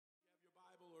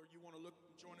look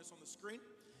and join us on the screen.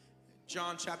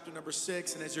 John chapter number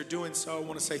 6. And as you're doing so, I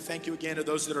want to say thank you again to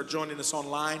those that are joining us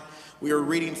online. We are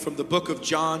reading from the book of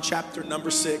John chapter number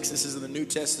 6. This is in the New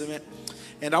Testament.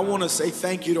 And I want to say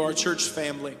thank you to our church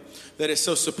family that is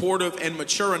so supportive and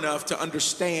mature enough to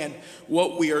understand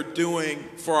what we are doing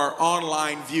for our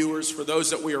online viewers, for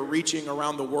those that we are reaching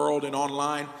around the world and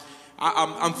online.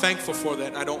 I'm thankful for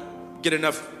that. I don't get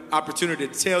enough opportunity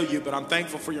to tell you, but I'm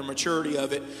thankful for your maturity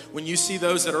of it. When you see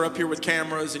those that are up here with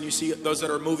cameras and you see those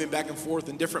that are moving back and forth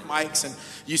in different mics and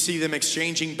you see them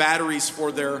exchanging batteries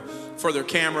for their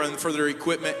camera and for their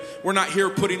equipment, we're not here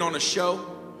putting on a show.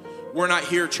 We're not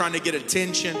here trying to get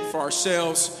attention for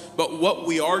ourselves, but what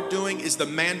we are doing is the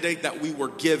mandate that we were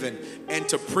given, and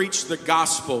to preach the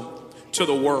gospel to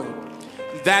the world.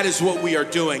 That is what we are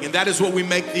doing, and that is what we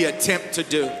make the attempt to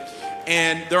do.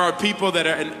 And there are people that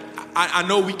are, and I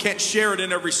know we can't share it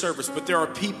in every service, but there are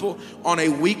people on a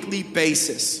weekly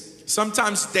basis,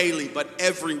 sometimes daily, but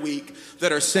every week,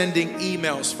 that are sending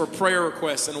emails for prayer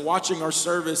requests and watching our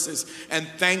services and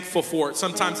thankful for it.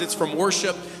 Sometimes it's from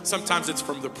worship, sometimes it's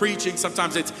from the preaching,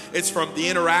 sometimes it's from the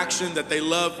interaction that they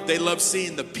love. They love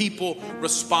seeing the people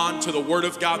respond to the word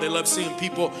of God. They love seeing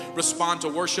people respond to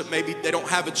worship. Maybe they don't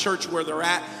have a church where they're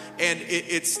at, and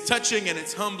it's touching and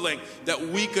it's humbling that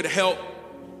we could help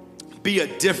be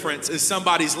a difference in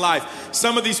somebody's life.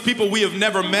 Some of these people we have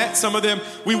never met, some of them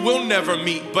we will never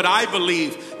meet, but I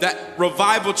believe that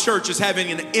Revival Church is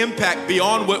having an impact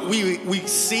beyond what we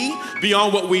see,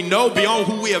 beyond what we know, beyond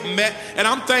who we have met, and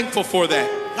I'm thankful for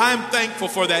that. I am thankful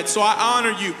for that. So I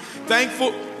honor you.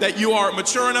 Thankful that you are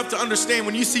mature enough to understand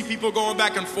when you see people going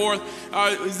back and forth,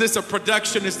 is this a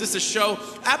production? Is this a show?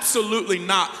 Absolutely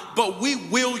not. But we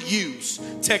will use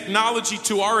technology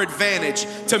to our advantage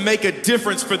to make a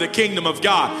difference for the kingdom of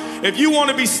God. If you want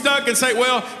to be stuck and say,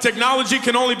 well, technology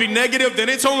can only be negative, then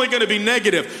it's only going to be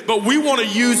negative. But we want to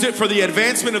use it for the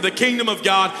advancement of the kingdom of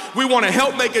God. We want to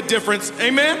help make a difference.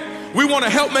 Amen? We want to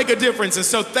help make a difference. And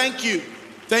so thank you.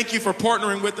 Thank you for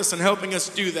partnering with us and helping us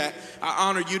do that. I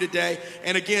honor you today.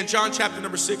 And again, John chapter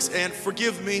number 6, and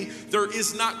forgive me, there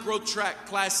is not growth track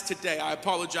class today. I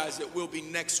apologize. It will be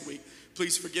next week.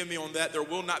 Please forgive me on that. There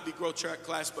will not be growth track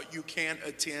class, but you can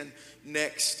attend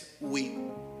next week.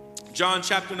 John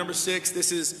chapter number 6,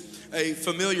 this is a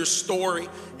familiar story.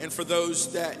 And for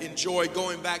those that enjoy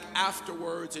going back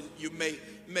afterwards, and you may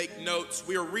make notes,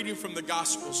 we are reading from the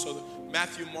Gospels. So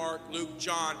Matthew, Mark, Luke,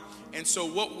 John. And so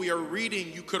what we are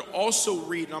reading, you could also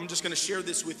read, and I'm just going to share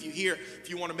this with you here. If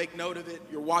you want to make note of it,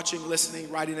 you're watching,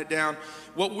 listening, writing it down.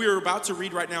 What we're about to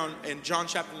read right now in John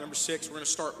chapter number 6, we're going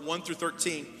to start 1 through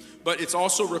 13. But it's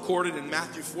also recorded in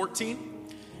Matthew 14,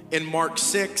 in Mark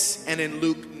 6, and in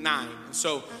Luke 9.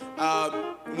 So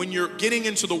when you're getting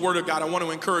into the Word of God, I want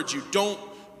to encourage you,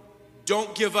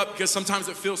 don't give up, because sometimes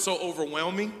it feels so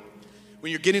overwhelming. When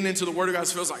you're getting into the Word of God, it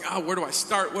feels like, where do I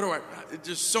start?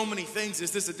 Just so many things. Is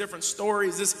this a different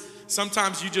story?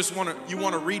 Sometimes you just want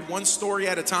to read one story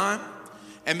at a time,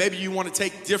 and maybe you want to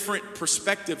take different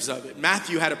perspectives of it.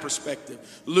 Matthew had a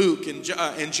perspective. Luke and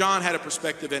John had a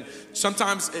perspective. And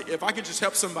sometimes, if I could just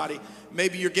help somebody,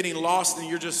 maybe you're getting lost and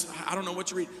you're just, I don't know what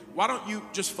to read. Why don't you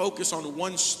just focus on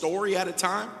one story at a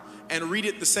time and read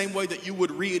it the same way that you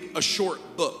would read a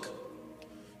short book?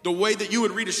 The way that you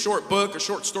would read a short book, a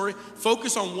short story,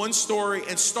 focus on one story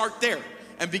and start there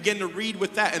and begin to read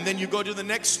with that. And then you go to the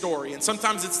next story. And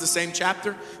sometimes it's the same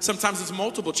chapter. Sometimes it's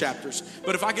multiple chapters.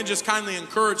 But if I can just kindly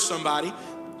encourage somebody,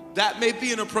 that may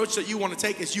be an approach that you want to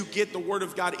take as you get the Word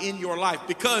of God in your life,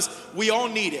 because we all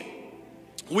need it.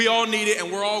 We all need it,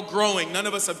 and we're all growing. None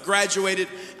of us have graduated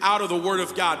out of the Word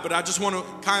of God. But I just want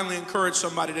to kindly encourage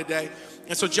somebody today.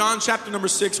 And so John chapter number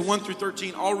 6, 1 through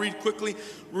 13, I'll read quickly,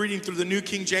 reading through the New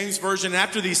King James Version.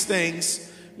 After these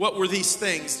things, what were these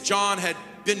things? John had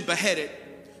been beheaded.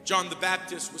 John the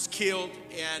Baptist was killed.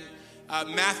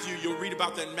 And Matthew, you'll read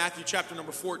about that in Matthew chapter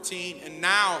number 14. And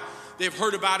now they've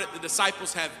heard about it. The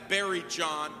disciples have buried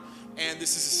John. And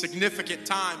this is a significant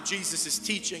time. Jesus is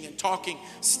teaching and talking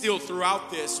still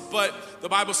throughout this. But the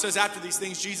Bible says after these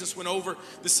things, Jesus went over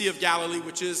the Sea of Galilee,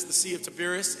 which is the Sea of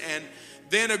Tiberias. And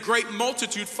then a great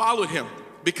multitude followed him,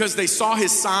 because they saw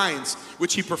his signs,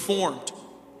 which he performed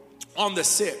on the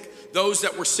sick, those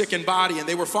that were sick in body, and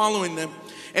they were following them.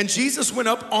 And Jesus went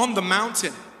up on the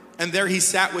mountain, and there he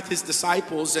sat with his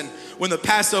disciples. And when the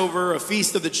Passover, a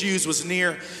feast of the Jews, was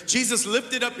near, Jesus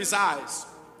lifted up his eyes.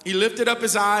 He lifted up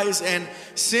his eyes, and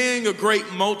seeing a great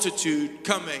multitude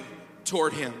coming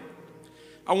toward him.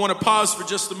 I want to pause for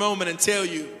just a moment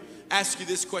and ask you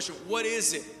this question. What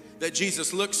is it that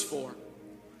Jesus looks for?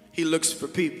 He looks for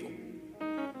people.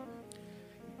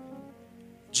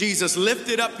 Jesus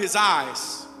lifted up his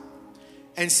eyes,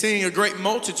 And seeing a great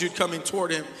multitude coming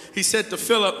toward him, he said to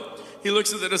Philip, he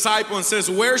looks at the disciple and says,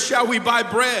 "Where shall we buy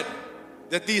bread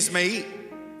that these may eat?"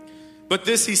 But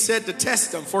this he said to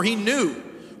test him, for he knew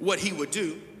what he would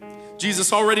do.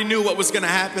 Jesus already knew what was going to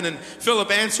happen. And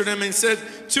Philip answered him and said,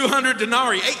 200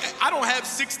 denarii. I don't have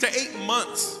 6 to 8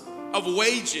 months of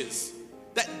wages.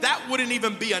 That wouldn't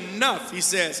even be enough, he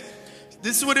says.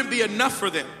 This wouldn't be enough for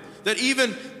them, that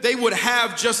even they would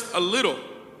have just a little.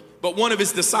 But one of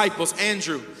his disciples,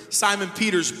 Andrew, Simon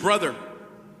Peter's brother,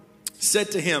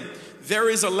 said to him, "There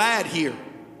is a lad here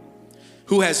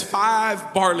who has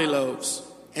 5 barley loaves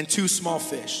and 2 small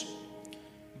fish.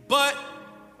 But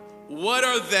what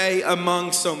are they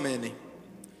among so many?"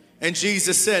 And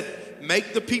Jesus said,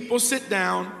 "Make the people sit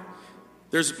down.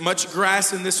 There's much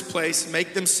grass in this place.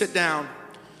 Make them sit down."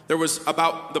 There was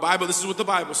about, the Bible, this is what the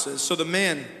Bible says. So the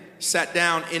men sat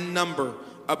down in number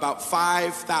about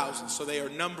 5,000. So they are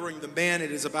numbering the men.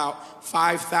 It is about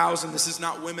 5,000. This is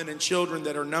not women and children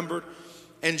that are numbered.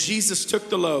 And Jesus took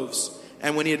the loaves,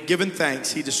 and when he had given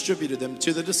thanks, he distributed them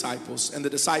to the disciples, and the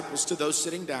disciples to those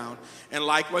sitting down, and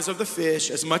likewise of the fish,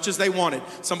 as much as they wanted.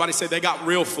 Somebody say they got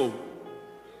real food.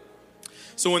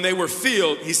 So when they were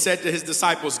filled, he said to his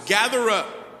disciples, "Gather up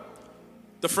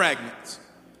the fragments.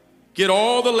 Get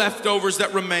all the leftovers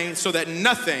that remain so that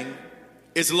nothing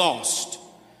is lost."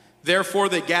 Therefore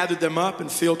they gathered them up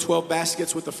and filled 12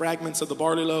 baskets with the fragments of the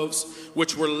barley loaves,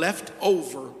 which were left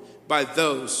over by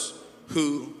those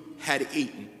who had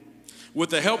eaten.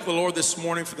 With the help of the Lord this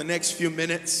morning, for the next few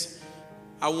minutes,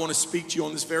 I want to speak to you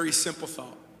on this very simple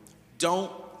thought.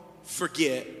 Don't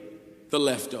forget the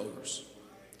leftovers.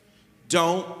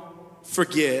 Don't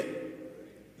forget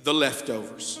the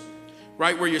leftovers.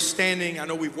 Right where you're standing, I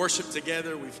know we've worshiped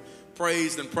together, we've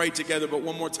praised and prayed together, but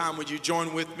one more time, would you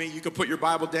join with me? You can put your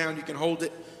Bible down, you can hold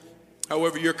it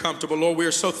however you're comfortable. Lord, we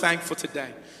are so thankful today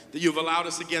that you've allowed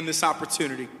us again this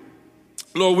opportunity.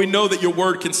 Lord, we know that your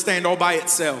word can stand all by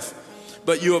itself,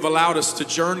 but you have allowed us to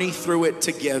journey through it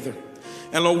together.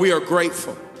 And Lord, we are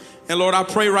grateful. And Lord, I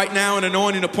pray right now an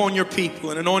anointing upon your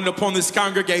people, an anointing upon this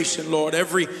congregation, Lord.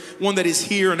 Everyone that is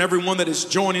here and everyone that is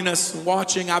joining us and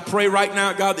watching, I pray right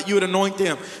now, God, that you would anoint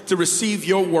them to receive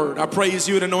your word. I pray as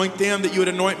you would anoint them, that you would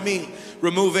anoint me.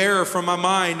 Remove error from my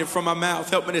mind and from my mouth.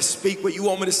 Help me to speak what you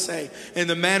want me to say in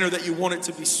the manner that you want it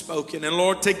to be spoken. And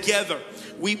Lord, together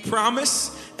we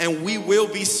promise and we will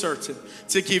be certain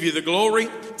to give you the glory,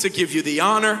 to give you the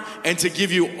honor, and to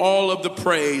give you all of the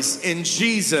praise. In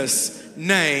Jesus'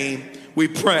 name we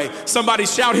pray. Somebody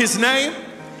shout his name.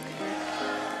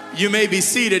 You may be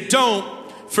seated. Don't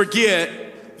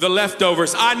forget the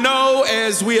leftovers. I know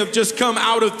as we have just come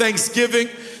out of Thanksgiving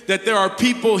that there are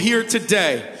people here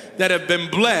today that have been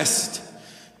blessed,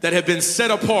 that have been set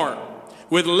apart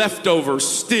with leftovers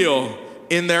still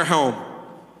in their home.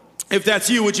 If that's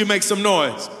you, would you make some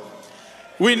noise?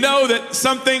 We know that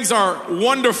some things are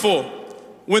wonderful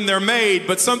when they're made,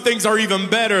 but some things are even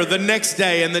better the next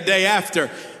day and the day after.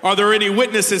 Are there any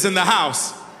witnesses in the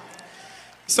house?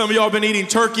 Some of y'all been eating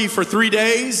turkey for 3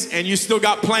 days and you still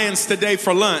got plans today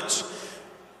for lunch.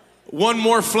 One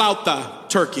more flauta,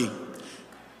 turkey.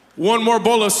 One more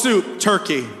bowl of soup,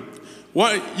 turkey.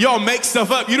 Y'all make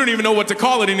stuff up. You don't even know what to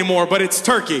call it anymore, but it's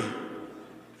turkey.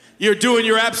 You're doing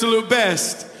your absolute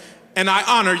best, and I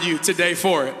honor you today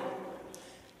for it.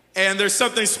 And there's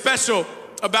something special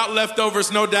about leftovers,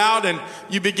 no doubt, and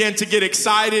you begin to get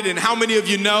excited. And how many of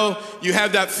you know you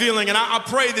have that feeling? And I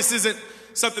pray this isn't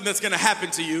something that's going to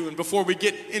happen to you. And before we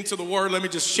get into the word, let me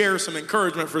just share some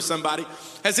encouragement for somebody.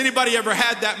 Has anybody ever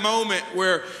had that moment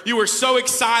where you were so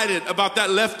excited about that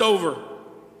leftover,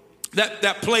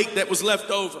 that plate that was left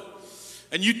over,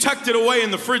 and you tucked it away in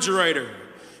the refrigerator,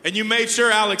 and you made sure,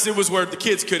 Alex, it was where the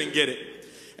kids couldn't get it,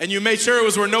 and you made sure it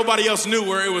was where nobody else knew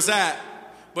where it was at,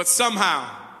 but somehow,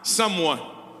 someone,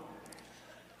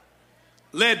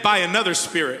 led by another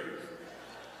spirit,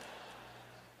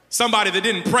 somebody that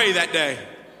didn't pray that day,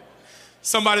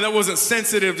 somebody that wasn't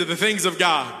sensitive to the things of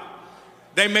God,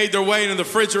 they made their way into the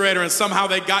refrigerator and somehow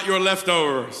they got your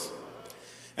leftovers.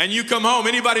 And you come home,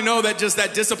 anybody know that just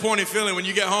that disappointing feeling when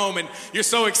you get home and you're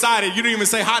so excited, you don't even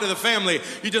say hi to the family.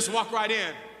 You just walk right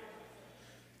in.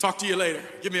 Talk to you later.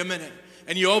 Give me a minute.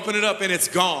 And you open it up and it's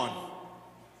gone.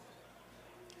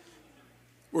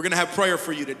 We're going to have prayer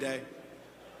for you today.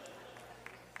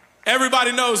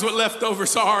 Everybody knows what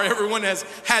leftovers are. Everyone has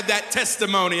had that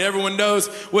testimony. Everyone knows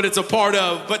what it's a part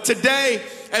of. But today,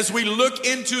 as we look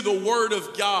into the Word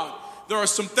of God, there are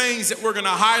some things that we're going to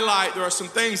highlight. There are some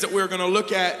things that we're going to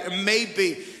look at, and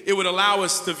maybe it would allow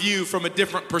us to view from a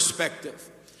different perspective.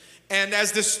 And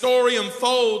as this story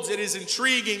unfolds, it is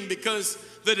intriguing because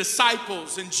the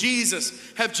disciples and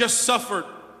Jesus have just suffered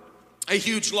a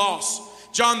huge loss.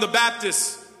 John the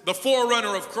Baptist, the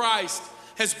forerunner of Christ,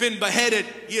 has been beheaded.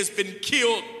 He has been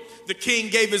killed. The king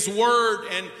gave his word,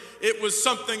 and it was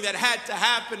something that had to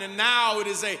happen. And now it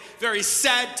is a very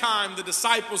sad time. The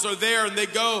disciples are there, and they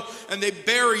go and they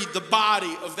bury the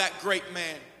body of that great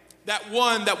man. That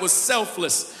one that was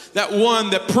selfless, that one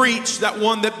that preached, that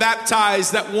one that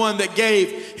baptized, that one that gave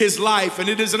his life. And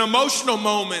it is an emotional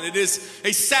moment. It is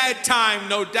a sad time,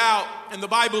 no doubt. And the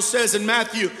Bible says in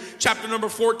Matthew chapter number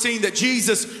 14 that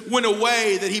Jesus went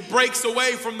away, that he breaks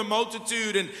away from the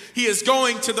multitude and he is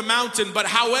going to the mountain. But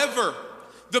however,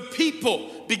 the people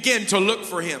begin to look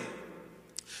for him.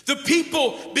 The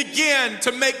people begin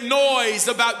to make noise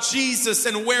about Jesus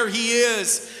and where he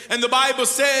is. And the Bible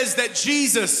says that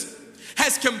Jesus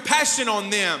has compassion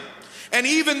on them. And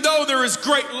even though there is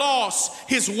great loss,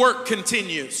 his work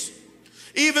continues.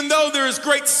 Even though there is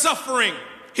great suffering,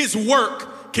 his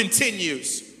work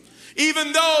continues.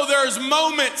 Even though there's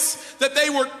moments that they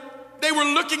were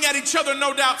looking at each other,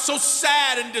 no doubt, so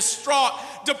sad and distraught,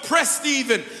 depressed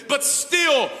even, but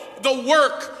still the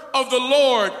work of the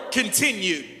Lord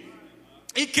continued.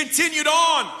 It continued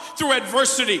on through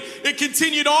adversity. It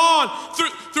continued on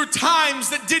through times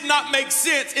that did not make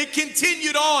sense. It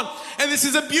continued on. And this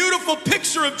is a beautiful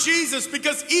picture of Jesus,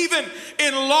 because even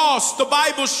in loss, the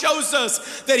Bible shows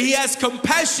us that he has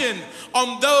compassion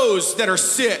on those that are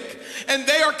sick. And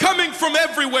they are coming from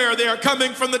everywhere. They are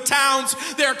coming from the towns.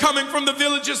 They are coming from the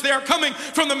villages. They are coming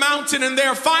from the mountain, and they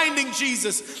are finding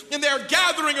Jesus. And they are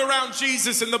gathering around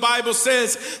Jesus. And the Bible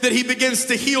says that he begins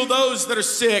to heal those that are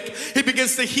sick. He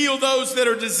begins to heal those that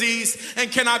are diseased.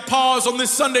 And can I pause on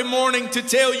this Sunday morning to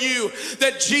tell you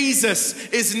that Jesus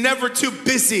is never too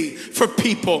busy for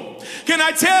people? Can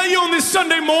I tell you on this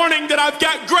Sunday morning that I've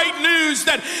got great news,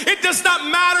 that it does not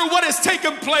matter what has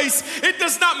taken place. It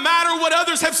does not matter what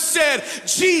others have said.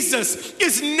 Jesus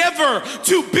is never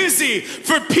too busy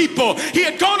for people. He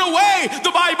had gone away.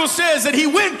 The Bible says that he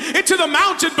went into the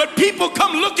mountain, but people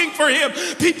come looking for him.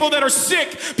 People that are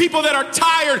sick, people that are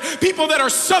tired, people that are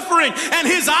suffering, and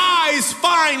his eyes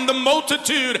find the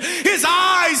multitude. His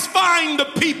eyes find the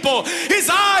people. His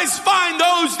eyes find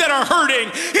those that are hurting.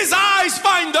 His eyes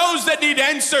find those that need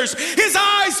answers. His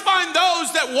eyes find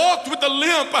those that walked with a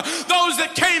limp, those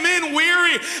that came in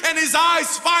weary, and his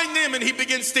eyes find them, and he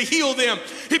begins to heal them.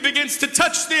 He begins to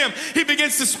touch them. He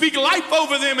begins to speak life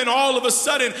over them, and all of a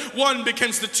sudden, one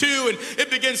begins to two, and it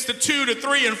begins to 2 to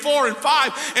 3 and 4 and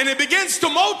 5, and it begins to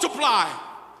multiply.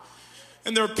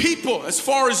 And there are people as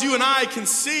far as you and I can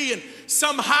see, and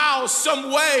somehow,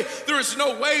 some way, there is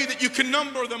no way that you can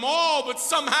number them all, but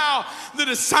somehow the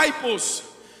disciples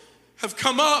have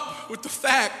come up with the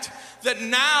fact that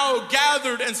now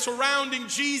gathered and surrounding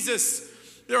Jesus,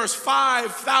 there are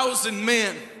 5,000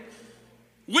 men.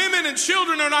 Women and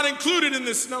children are not included in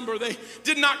this number. They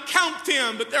did not count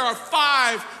them, but there are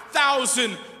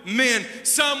 5,000 men.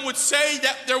 Some would say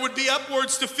that there would be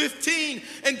upwards to 15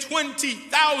 and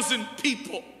 20,000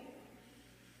 people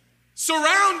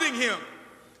surrounding him,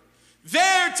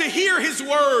 there to hear his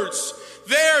words,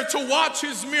 there to watch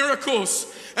his miracles.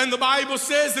 And the Bible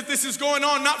says that this is going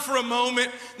on not for a moment,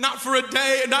 not for a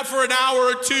day, not for an hour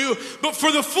or two, but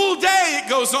for the full day it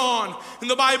goes on. And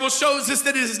the Bible shows us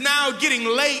that it is now getting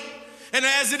late. And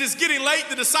as it is getting late,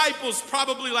 the disciples,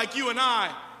 probably like you and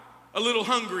I, a little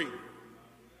hungry,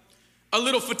 a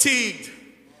little fatigued.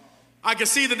 I can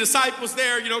see the disciples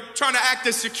there, trying to act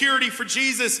as security for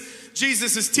Jesus.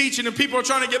 Jesus is teaching and people are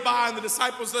trying to get by, and the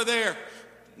disciples are there.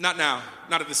 Not now,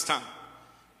 not at this time.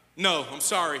 No, I'm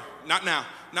sorry, not now,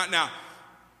 not now.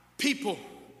 People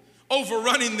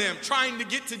overrunning them, trying to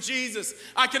get to Jesus.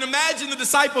 I can imagine the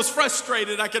disciples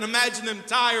frustrated. I can imagine them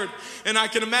tired. And I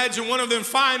can imagine one of them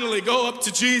finally go up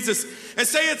to Jesus and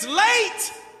say, "It's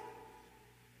late.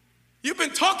 You've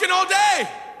been talking all day.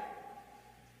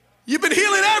 You've been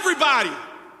healing everybody.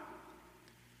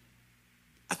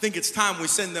 I think it's time we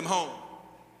send them home.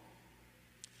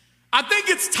 I think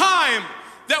it's time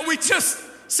that we just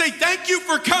say thank you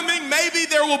for coming. Maybe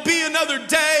there will be another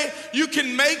day. You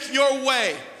can make your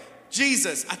way.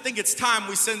 Jesus, I think it's time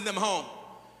we send them home."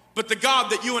 But the God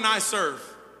that you and I serve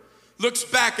looks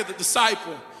back at the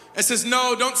disciple and says,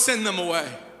 "No, don't send them away."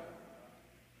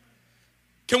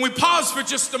 Can we pause for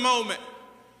just a moment?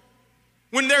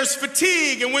 When there's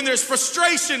fatigue and when there's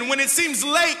frustration, when it seems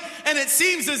late and it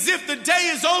seems as if the day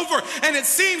is over and it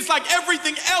seems like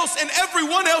everything else and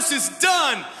everyone else is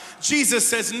done, Jesus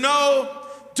says, "No,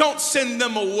 don't send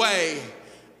them away.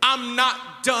 I'm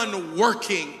not done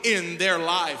working in their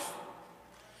life.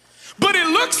 But it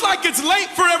looks like it's late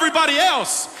for everybody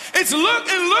else. It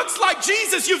looks like,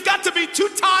 Jesus, you've got to be too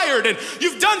tired and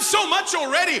you've done so much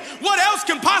already. What else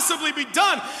can possibly be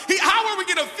done? How are we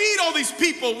going to feed all these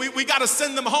people? We got to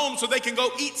send them home so they can go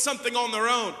eat something on their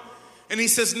own. And he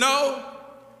says, no,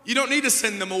 you don't need to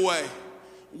send them away.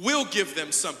 We'll give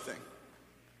them something.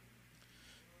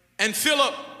 And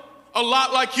Philip, a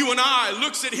lot like you and I,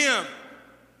 looks at him,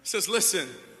 says, listen,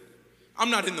 I'm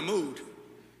not in the mood.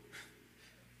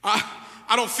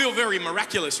 I don't feel very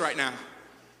miraculous right now.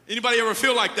 Anybody ever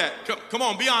feel like that? Come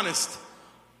on, be honest.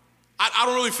 I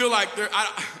don't really feel like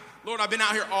Lord, I've been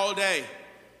out here all day.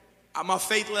 My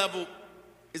faith level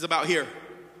is about here.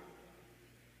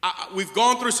 We've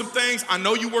gone through some things. I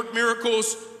know you work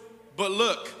miracles, but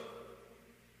look,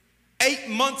 8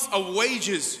 months of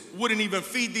wages wouldn't even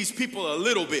feed these people a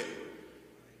little bit.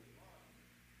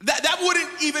 That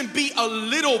wouldn't even be a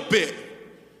little bit.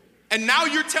 And now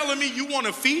you're telling me you want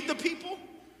to feed the people?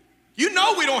 You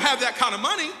know we don't have that kind of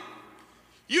money.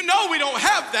 You know we don't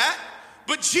have that.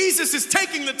 But Jesus is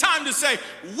taking the time to say,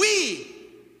 we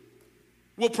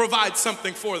will provide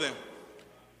something for them.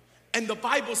 And the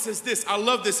Bible says this, I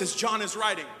love this as John is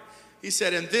writing. He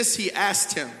said, and this he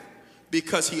asked him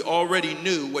because he already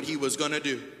knew what he was going to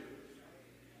do.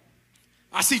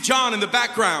 I see John in the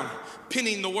background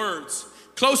penning the words,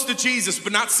 close to Jesus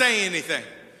but not saying anything,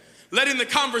 letting the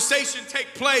conversation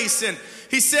take place. And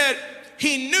he said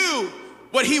he knew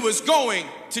what he was going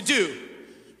to do,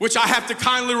 which I have to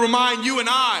kindly remind you and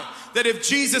I that if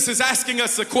Jesus is asking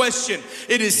us a question,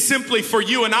 it is simply for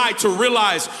you and I to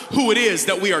realize who it is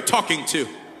that we are talking to.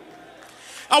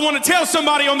 I want to tell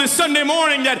somebody on this Sunday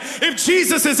morning that if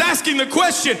Jesus is asking the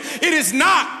question, it is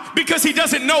not because he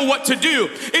doesn't know what to do.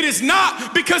 It is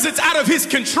not because it's out of his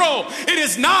control. It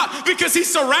is not because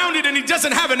he's surrounded and he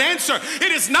doesn't have an answer.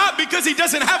 It is not because he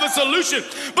doesn't have a solution,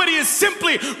 but he is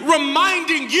simply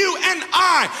reminding you and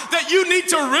I that you need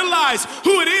to realize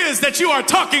who it is that you are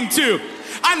talking to.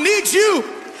 I need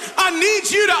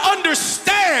you to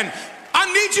understand.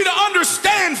 I need you to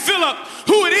understand, Philip,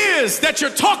 who it is that you're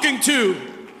talking to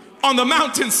on the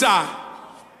mountainside.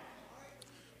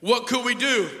 What could we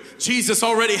do? Jesus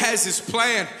already has his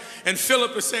plan, and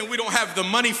Philip is saying we don't have the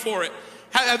money for it.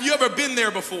 Have you ever been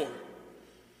there before?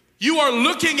 You are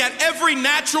looking at every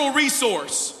natural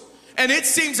resource, and it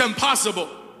seems impossible.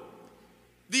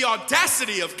 The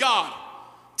audacity of God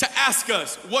to ask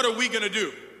us, what are we going to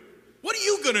do? What are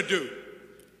you going to do?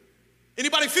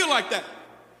 Anybody feel like that?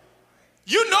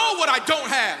 You know what I don't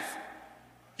have.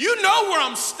 You know where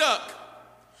I'm stuck.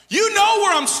 You know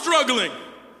where I'm struggling.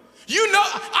 You know,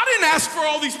 I didn't ask for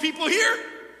all these people here.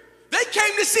 They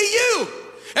came to see you.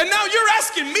 And now you're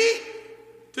asking me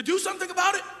to do something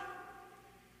about it?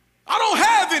 I don't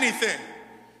have anything.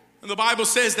 And the Bible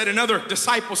says that another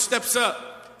disciple steps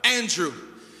up, Andrew,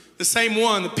 the same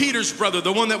one, Peter's brother,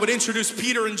 the one that would introduce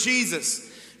Peter and Jesus.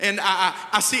 And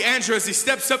I see Andrew as he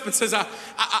steps up and says, I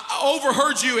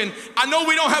overheard you, and I know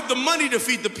we don't have the money to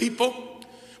feed the people,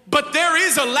 but there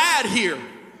is a lad here.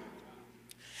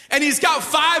 And he's got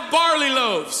 5 barley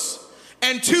loaves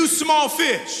and 2 small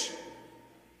fish.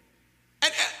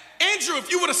 And Andrew, if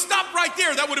you would have stopped right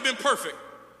there, that would have been perfect.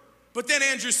 But then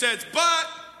Andrew says, but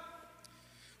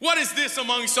what is this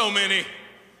among so many?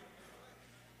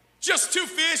 Just 2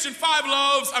 fish and 5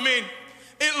 loaves. I mean,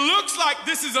 it looks like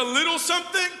this is a little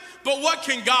something, but what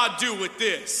can God do with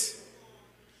this?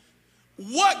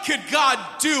 What could God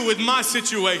do with my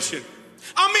situation?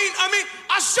 I mean,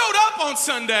 I showed up on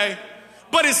Sunday,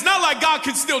 but it's not like God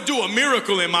can still do a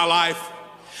miracle in my life.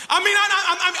 I mean,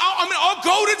 I'll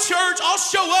go to church, I'll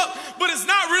show up, but it's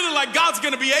not really like God's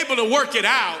going to be able to work it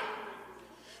out.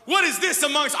 What is this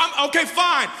amongst? Okay,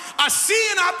 fine. I see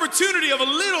an opportunity of a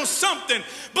little something,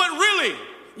 but really,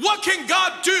 what can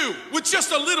God do with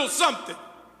just a little something?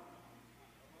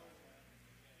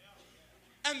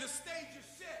 And the stage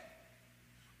is set.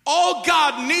 All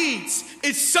God needs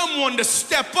is someone to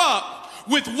step up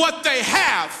with what they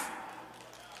have.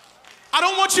 I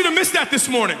don't want you to miss that this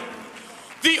morning.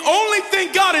 The only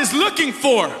thing God is looking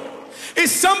for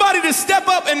is somebody to step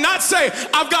up and not say,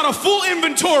 I've got a full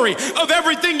inventory of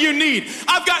everything you need.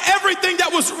 I've got everything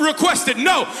that was requested.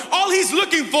 No, all he's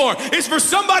looking for is for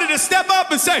somebody to step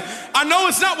up and say, I know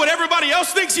it's not what everybody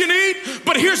else thinks you need,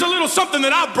 but here's a little something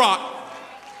that I brought.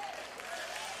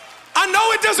 I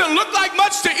know it doesn't look like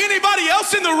much to anybody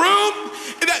else in the room.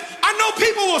 I know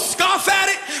people will scoff at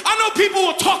it. I know people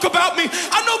will talk about me.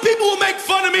 I know people will make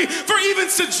fun of me for even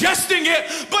suggesting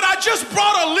it, but I just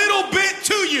brought a little bit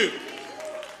to you.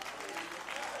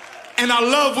 And I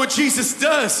love what Jesus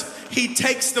does. He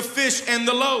takes the fish and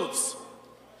the loaves.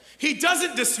 He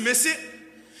doesn't dismiss it.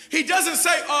 He doesn't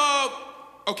say,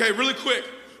 okay, really quick,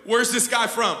 where's this guy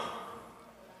from?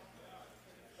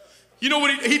 You know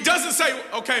what he doesn't say,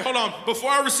 okay, hold on. Before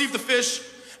I receive the fish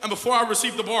and before I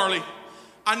receive the barley,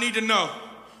 I need to know,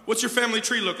 what's your family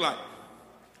tree look like?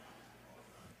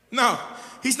 No,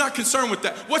 he's not concerned with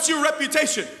that. What's your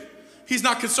reputation? He's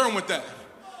not concerned with that.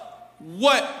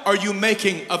 What are you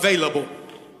making available?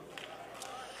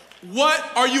 What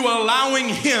are you allowing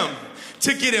him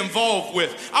to get involved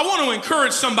with? I want to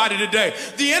encourage somebody today.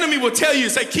 The enemy will tell you,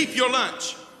 say, keep your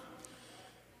lunch.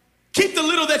 Keep the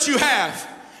little that you have.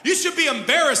 You should be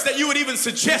embarrassed that you would even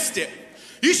suggest it.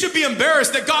 You should be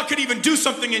embarrassed that God could even do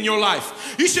something in your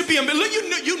life. You should be embarrassed.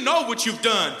 You know what you've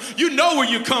done. You know where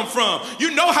you come from.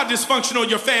 You know how dysfunctional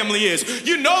your family is.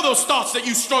 You know those thoughts that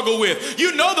you struggle with.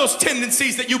 You know those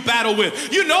tendencies that you battle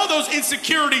with. You know those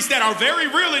insecurities that are very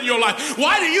real in your life.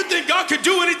 Why do you think God could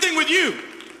do anything with you?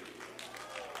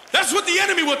 That's what the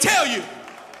enemy will tell you.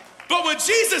 But what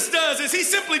Jesus does is he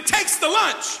simply takes the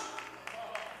lunch.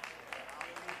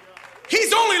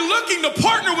 He's only looking to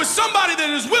partner with somebody that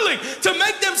is willing to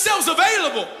make themselves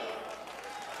available.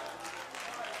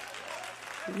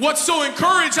 What's so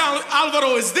encouraging,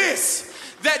 Alvaro, is this,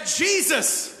 that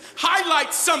Jesus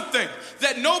highlights something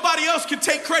that nobody else can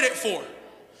take credit for.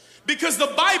 Because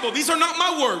the Bible, these are not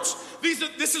my words.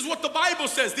 This is what the Bible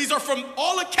says. These are from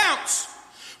all accounts,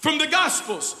 from the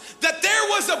Gospels, that there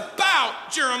was about,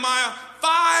 Jeremiah,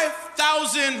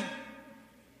 5,000,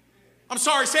 I'm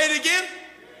sorry, say it again.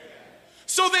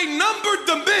 So they numbered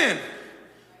the men.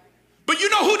 But you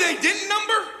know who they didn't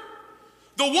number?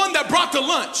 The one that brought the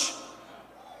lunch.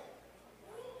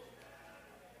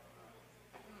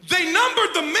 They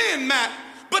numbered the men, Matt,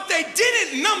 but they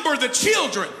didn't number the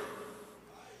children.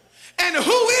 And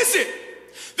who is it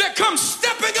that comes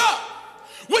stepping up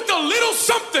with a little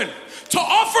something to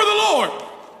offer the Lord?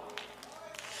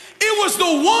 It was the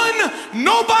one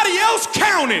nobody else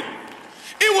counted.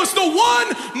 It was the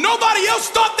one nobody else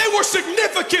thought they were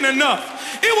significant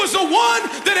enough. It was the one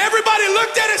that everybody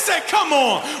looked at and said, come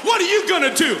on, what are you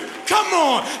gonna do? Come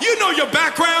on, you know your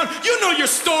background, you know your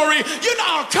story, you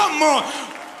know, come on.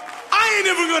 I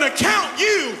ain't even gonna count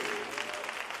you.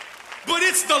 But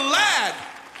it's the lad,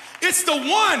 it's the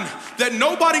one that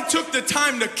nobody took the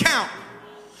time to count,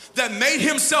 that made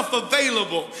himself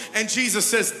available. And Jesus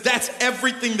says, that's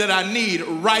everything that I need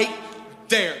right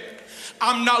there.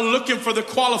 I'm not looking for the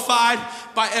qualified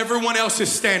by everyone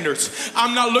else's standards.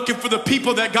 I'm not looking for the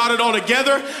people that got it all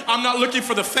together. I'm not looking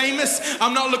for the famous.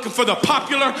 I'm not looking for the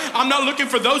popular. I'm not looking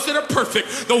for those that are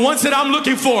perfect. The ones that I'm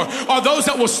looking for are those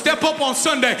that will step up on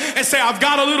Sunday and say, I've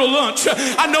got a little lunch.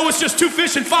 I know it's just 2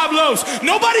 fish and 5 loaves.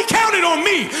 Nobody counted on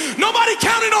me. Nobody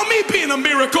counted on me being a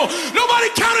miracle. Nobody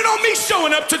counted on me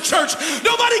showing up to church.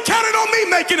 Nobody counted on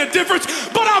me making a difference.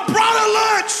 But I brought a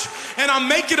lunch and I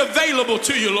make it available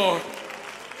to you, Lord.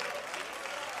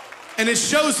 And it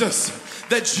shows us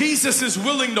that Jesus is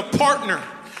willing to partner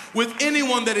with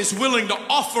anyone that is willing to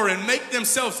offer and make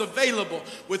themselves available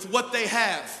with what they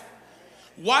have.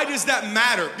 Why does that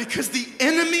matter? Because the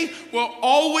enemy will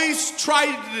always try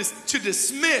to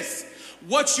dismiss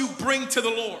what you bring to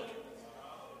the Lord.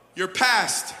 Your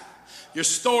past, your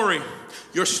story,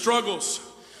 your struggles,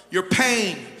 your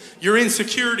pain, your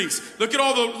insecurities. Look at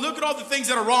all the things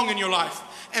that are wrong in your life.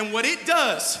 And what it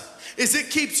does is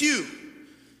it keeps you.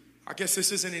 I guess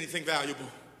this isn't anything valuable.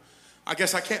 I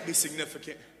guess I can't be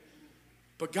significant.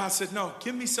 But God said, no,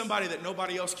 give me somebody that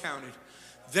nobody else counted.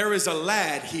 There is a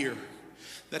lad here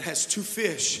that has 2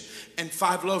 fish and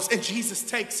 5 loaves, and Jesus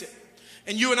takes it.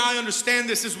 And you and I understand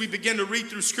this as we begin to read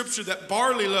through scripture, that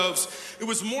barley loaves, it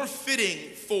was more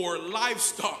fitting for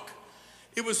livestock.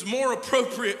 It was more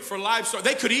appropriate for livestock.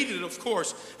 They could eat it, of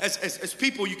course. As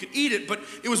people, you could eat it, but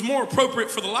it was more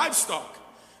appropriate for the livestock.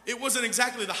 It wasn't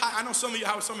exactly the high. I know some of you,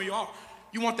 how some of you are.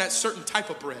 You want that certain type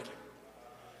of bread.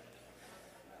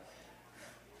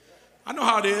 I know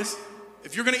how it is.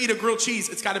 If you're going to eat a grilled cheese,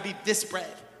 it's got to be this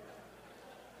bread.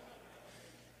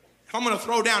 If I'm going to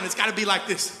throw down, it's got to be like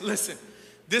this. Listen,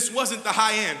 this wasn't the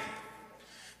high end.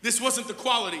 This wasn't the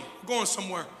quality. I'm going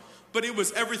somewhere. But it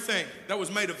was everything that was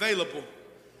made available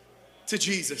to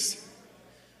Jesus.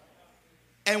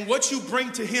 And what you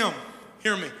bring to him,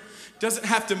 hear me, doesn't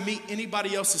have to meet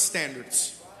anybody else's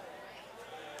standards.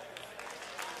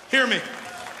 Hear me.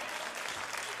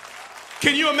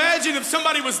 Can you imagine if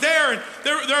somebody was there and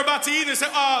they're about to eat and they say,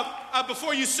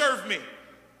 before you serve me,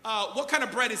 what kind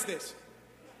of bread is this?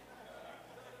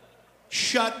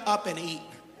 Shut up and eat.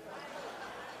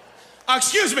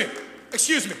 Excuse me.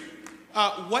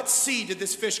 What sea did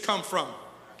this fish come from?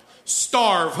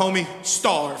 Starve, homie,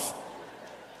 starve.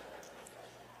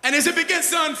 And as it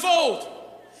begins to unfold,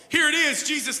 Here it is,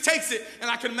 Jesus takes it,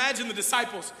 and I can imagine the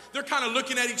disciples. They're kind of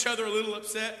looking at each other a little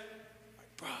upset.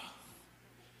 Like, bro,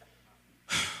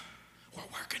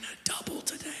 we're working a double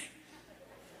today.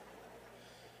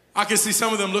 I can see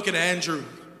some of them looking at Andrew.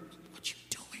 What you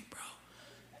doing, bro?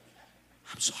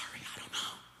 I'm sorry, I don't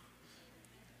know.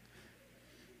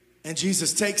 And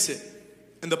Jesus takes it,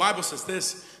 and the Bible says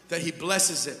this, that he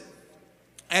blesses it.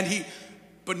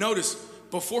 But notice,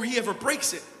 before he ever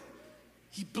breaks it,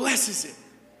 he blesses it.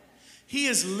 He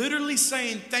is literally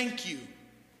saying thank you,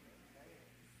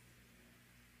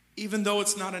 even though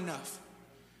it's not enough.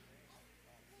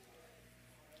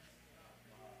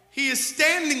 He is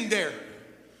standing there.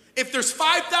 If there's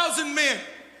 5,000 men,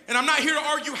 and I'm not here to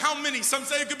argue how many, some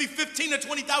say it could be 15 to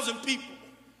 20,000 people.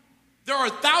 There are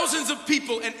thousands of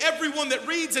people, and everyone that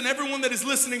reads and everyone that is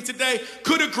listening today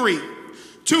could agree.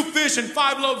 2 fish and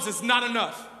 5 loaves is not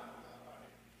enough.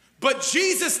 But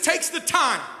Jesus takes the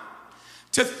time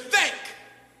to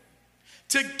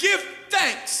give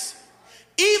thanks,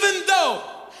 even though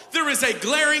there is a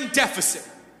glaring deficit.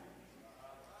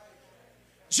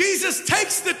 Jesus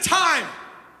takes the time,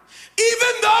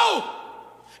 even though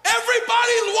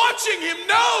everybody watching him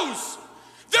knows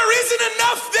there isn't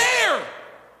enough there.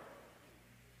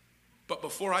 But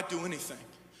before I do anything,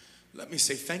 let me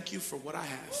say thank you for what I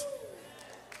have.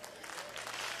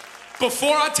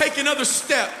 Before I take another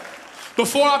step,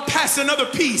 before I pass another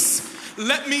piece,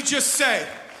 let me just say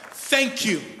thank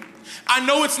you. I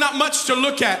know it's not much to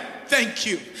look at. Thank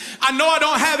you. I know I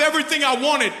don't have everything I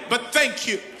wanted, but thank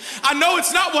you. I know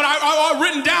it's not what I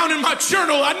written down in my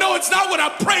journal. I know it's not what I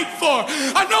prayed for.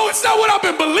 I know it's not what I've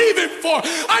been believing for.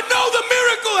 I know the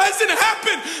miracle hasn't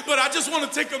happened, but I just want to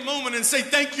take a moment and say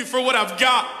thank you for what I've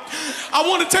got. I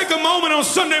want to take a moment on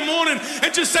Sunday morning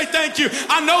and just say thank you.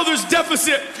 I know there's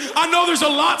deficit. I know there's a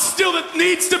lot still that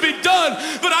needs to be done,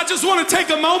 but I just want to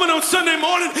take a moment on Sunday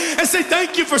morning and say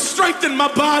thank you for strengthening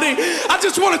my body. I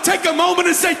just want to take a moment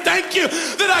and say thank you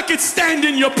that I could stand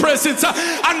in your presence.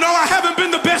 I know I haven't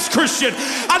been the best Christian.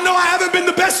 I know I haven't been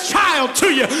the best child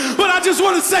to you, but I just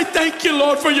want to say thank you,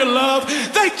 Lord, for your love.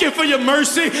 Thank you for your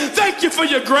mercy. Thank you for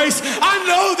your grace. I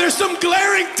know there's some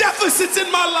glaring deficits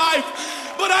in my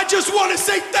life, but I just want to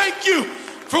say thank you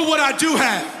for what I do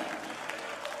have.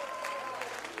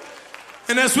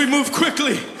 And as we move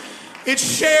quickly, it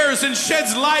shares and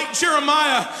sheds light,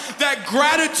 Jeremiah, that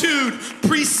gratitude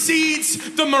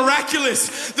precedes the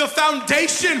miraculous. The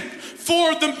foundation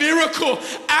for the miracle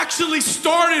actually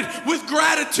started with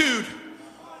gratitude.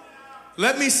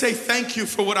 Let me say thank you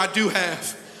for what I do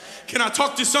have. Can I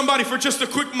talk to somebody for just a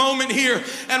quick moment here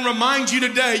and remind you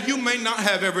today, you may not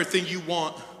have everything you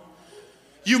want.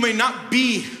 You may not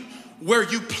be where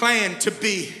you plan to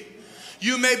be.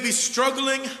 You may be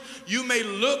struggling. You may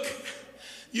look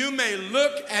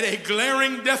at a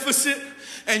glaring deficit,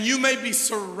 and you may be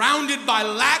surrounded by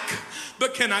lack.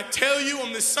 But can I tell you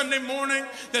on this Sunday morning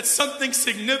that something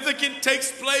significant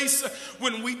takes place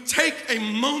when we take a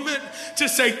moment to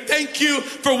say thank you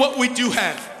for what we do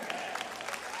have.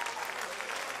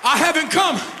 I haven't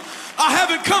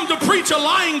come to preach a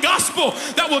lying gospel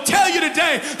that will tell you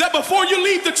today that before you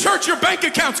leave the church, your bank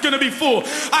account's gonna be full.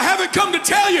 I haven't come to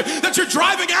tell you that you're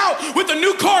driving out with a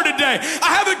new car today.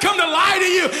 I haven't come to lie to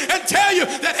you and tell you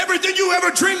that everything you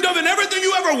ever dreamed of and everything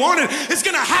you ever wanted is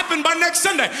gonna happen by next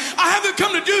Sunday. I haven't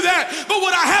come to do that, but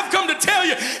what I have come to tell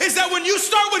you is that when you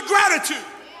start with gratitude,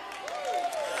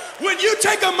 when you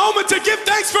take a moment to give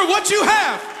thanks for what you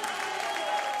have,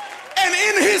 and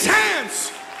in his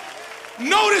hands,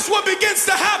 notice what begins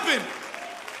to happen.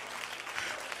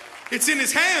 It's in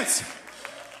his hands.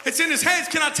 It's in his hands.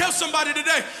 Can I tell somebody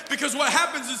today? Because what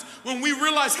happens is when we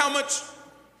realize how much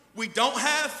we don't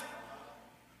have,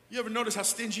 you ever notice how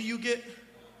stingy you get?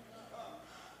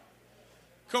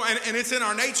 Come on, and it's in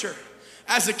our nature.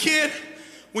 As a kid,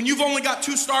 when you've only got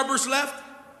 2 Starbursts left,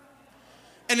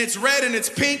 and it's red and it's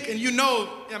pink, and you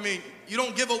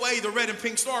don't give away the red and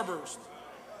pink Starburst.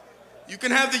 You can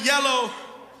have the yellow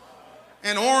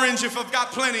and orange if I've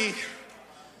got plenty.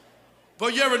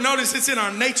 But you ever notice it's in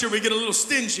our nature we get a little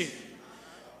stingy.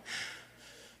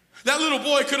 That little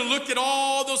boy could have looked at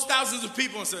all those thousands of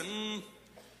people and said,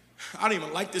 I don't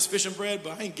even like this fish and bread,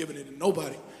 but I ain't giving it to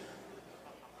nobody.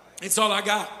 It's all I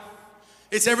got.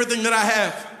 It's everything that I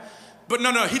have. But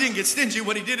no, he didn't get stingy.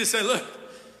 What he did is say, look,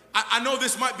 I know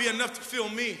this might be enough to fill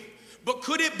me, but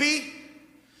could it be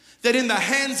that in the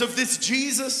hands of this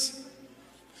Jesus,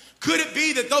 could it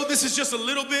be that though this is just a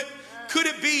little bit, could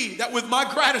it be that with my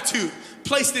gratitude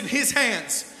placed in his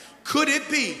hands, could it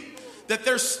be that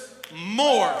there's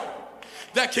more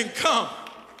that can come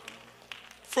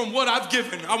from what I've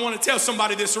given? I want to tell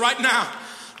somebody this right now.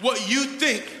 What you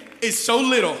think is so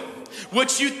little,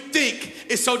 what you think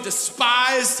is so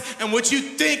despised, and what you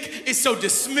think is so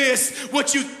dismissed,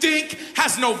 what you think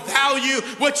has no value,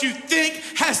 what you think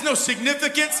has no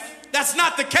significance, that's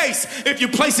not the case if you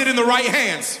place it in the right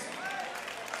hands.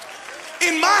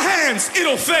 In my hands,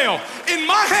 it'll fail. In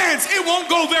my hands, it won't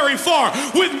go very far.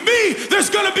 With me,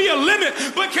 there's going to be a limit.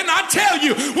 But can I tell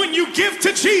you, when you give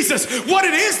to Jesus what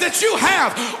it is that you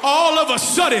have, all of a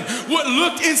sudden, what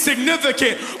looked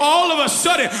insignificant, all of a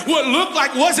sudden, what looked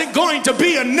like wasn't going to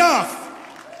be enough,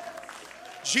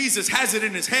 Jesus has it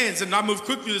in his hands. And I moved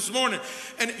quickly this morning,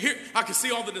 and here I can see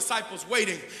all the disciples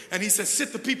waiting, and he says,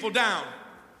 sit the people down.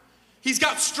 He's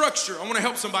got structure. I want to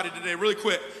help somebody today really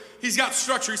quick. He's got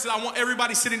structure. He said, I want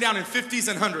everybody sitting down in 50s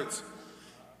and 100s.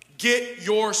 Get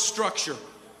your structure.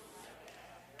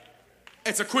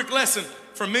 It's a quick lesson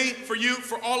for me, for you,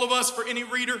 for all of us, for any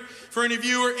reader, for any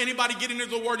viewer, anybody getting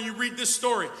into the word and you read this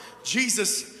story.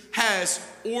 Jesus has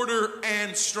order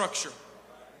and structure.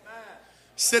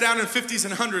 Sit down in 50s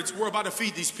and 100s. We're about to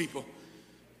feed these people.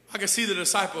 I can see the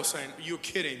disciples saying, are you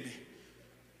kidding me?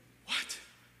 What?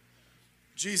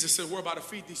 Jesus said, we're about to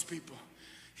feed these people.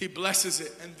 He blesses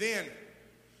it, and then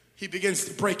he begins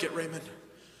to break it, Raymond.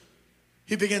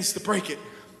 He begins to break it.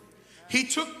 He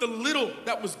took the little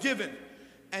that was given,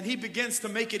 and he begins to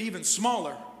make it even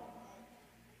smaller.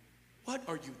 What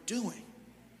are you doing?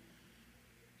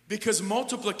 Because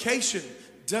multiplication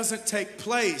doesn't take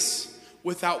place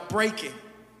without breaking.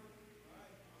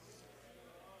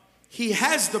 He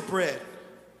has the bread.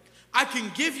 I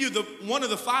can give you one of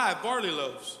the 5 barley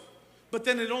loaves, but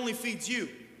then it only feeds you.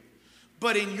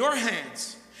 But in your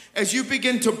hands, as you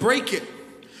begin to break it,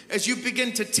 as you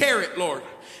begin to tear it, Lord,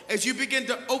 as you begin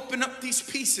to open up these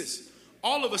pieces,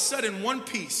 all of a sudden one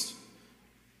piece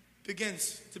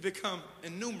begins to become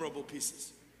innumerable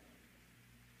pieces.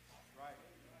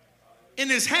 In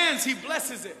his hands, he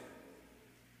blesses it.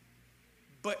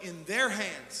 But in their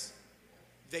hands,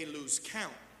 they lose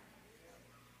count.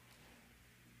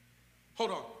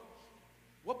 Hold on.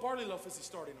 What barley loaf is he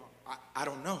starting on? I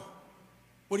don't know.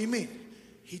 What do you mean?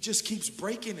 He just keeps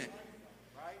breaking it.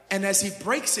 And as he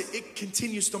breaks it, it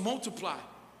continues to multiply.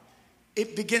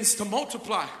 It begins to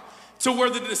multiply to where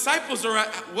the disciples are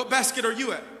at. What basket are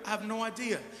you at? I have no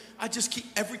idea. I just keep,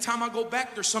 every time I go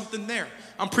back, there's something there.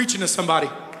 I'm preaching to somebody.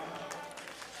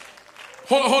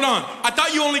 Hold on. I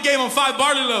thought you only gave them 5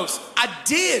 barley loaves. I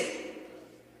did.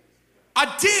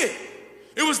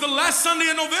 It was the last Sunday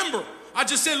in November. I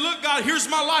just said, look, God, here's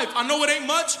my life. I know it ain't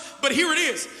much, but here it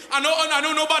is. I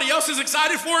know nobody else is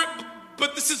excited for it,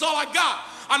 but this is all I got.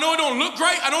 I know it don't look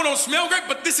great. I know it don't smell great,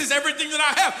 but this is everything that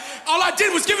I have. All I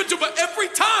did was give it to him, but every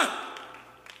time,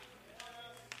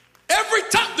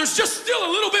 there's just still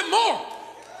a little bit more.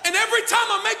 And every time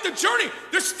I make the journey,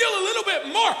 there's still a little bit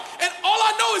more. And all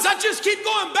I know is I just keep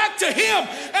going back to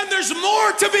him, and there's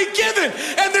more to be given,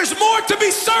 and there's more to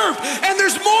be served, and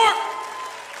there's more.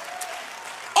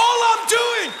 All I'm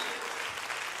doing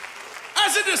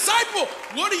as a disciple,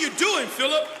 what are you doing,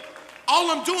 Philip? All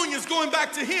I'm doing is going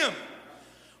back to him.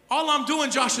 All I'm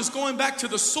doing, Josh, is going back to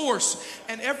the source.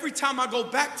 And every time I go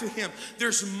back to him,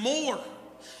 there's more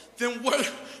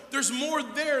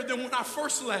there than when I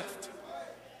first left.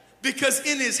 Because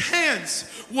in his hands,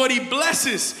 what he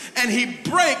blesses and he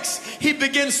breaks, he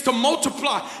begins to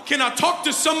multiply. Can I talk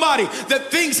to somebody that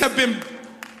things have been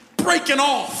breaking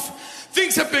off?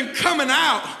 Things have been coming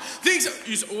out.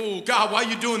 Oh God, why are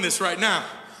you doing this right now?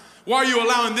 Why are you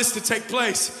allowing this to take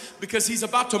place? Because he's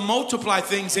about to multiply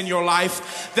things in your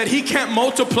life that he can't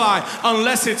multiply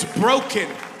unless it's broken.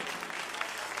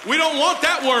 We don't want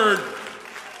that word.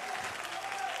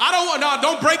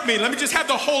 Don't break me. Let me just have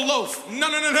the whole loaf.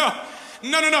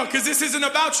 No, because this isn't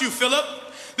about you, Philip.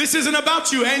 This isn't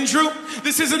about you, Andrew.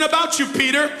 This isn't about you,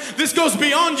 Peter. This goes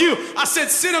beyond you. I said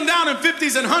sit them down in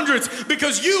 50s and 100s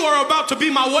because you are about to be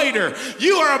my waiter.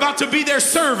 You are about to be their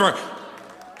server.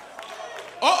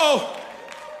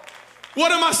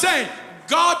 What am I saying?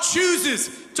 God chooses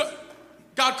to.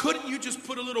 God, couldn't you just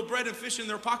put a little bread and fish in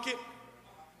their pocket?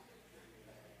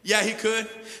 Yeah, he could.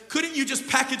 Couldn't you just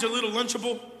package a little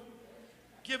Lunchable?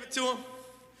 Give it to him?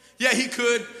 Yeah, he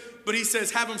could. But he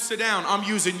says, have them sit down. I'm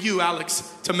using you,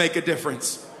 Alex, to make a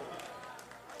difference.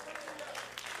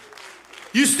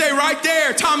 You stay right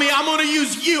there, Tommy. I'm going to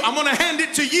use you. I'm going to hand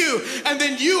it to you. And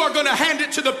then you are going to hand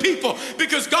it to the people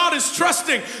because God is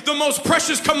trusting the most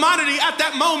precious commodity at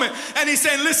that moment. And he's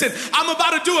saying, listen, I'm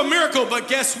about to do a miracle. But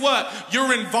guess what?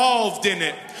 You're involved in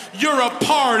it. You're a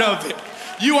part of it.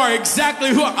 You are exactly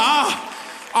who I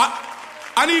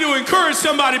need to encourage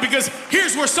somebody because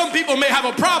here's where some people may have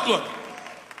a problem.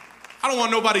 I don't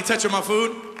want nobody touching my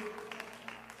food.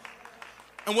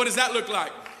 And what does that look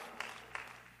like?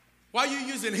 Why are you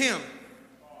using him?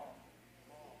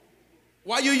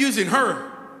 Why are you using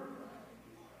her?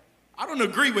 I don't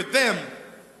agree with them.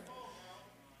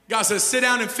 God says, sit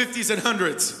down in 50s and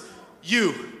 100s.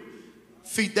 You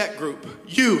feed that group.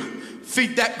 You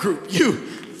feed that group. You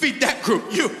feed that group.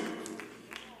 You.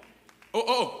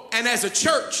 And as a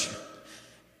church,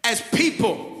 as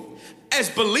people, as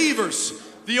believers,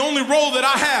 the only role that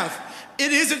I have,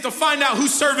 it isn't to find out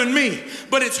who's serving me,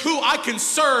 but it's who I can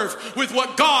serve with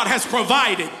what God has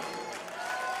provided.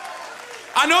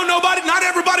 I know not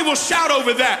everybody will shout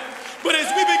over that. But as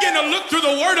we begin to look through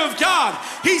the Word of God,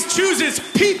 He chooses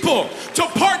people to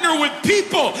partner with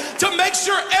people to make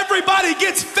sure everybody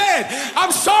gets fed.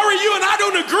 I'm sorry you and I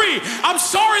don't agree. I'm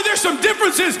sorry there's some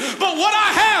differences, but what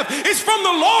I have is from the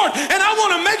Lord, and I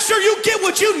want to make sure you get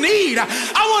what you need.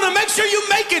 I want to make sure you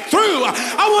make it through.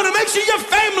 I want to make sure your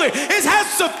family has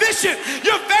sufficient.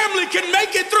 Your family can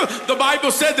make it through. The Bible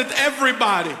said that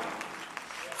everybody,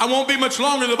 I won't be much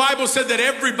longer, the Bible said that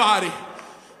everybody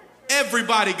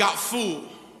got full.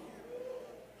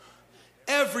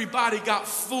 Everybody got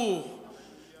full.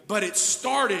 But it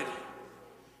started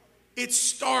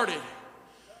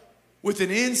with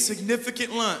an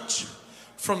insignificant lunch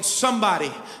from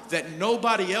somebody that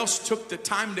nobody else took the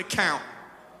time to count.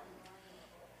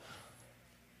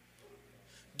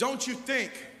 Don't you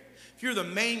think, if you're the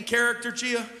main character,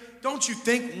 Gia, don't you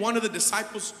think one of the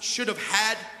disciples should have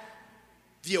had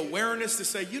the awareness to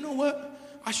say, you know what?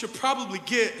 I should probably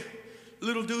get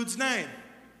little dude's name.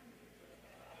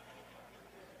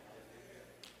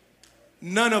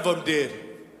 None of them did.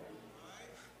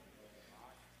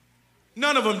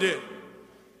 None of them did.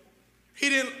 He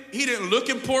didn't look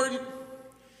important.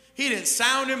 He didn't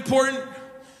sound important.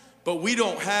 But we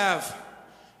don't have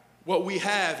what we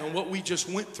have and what we just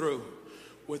went through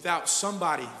without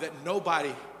somebody that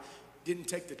nobody didn't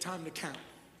take the time to count.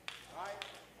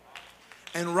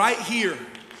 And right here,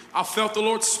 I felt the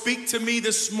Lord speak to me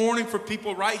this morning for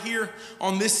people right here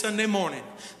on this Sunday morning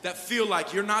that feel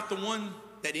like you're not the one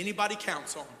that anybody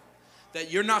counts on,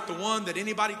 that you're not the one that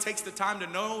anybody takes the time to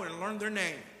know and learn their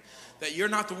name, that you're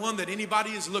not the one that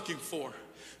anybody is looking for,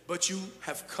 but you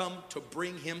have come to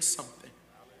bring him something.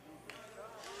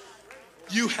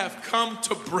 You have come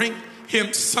to bring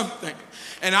him something.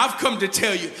 And I've come to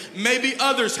tell you, maybe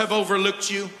others have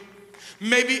overlooked you.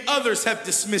 Maybe others have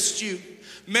dismissed you.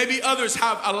 Maybe others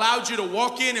have allowed you to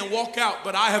walk in and walk out.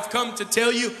 But I have come to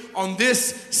tell you on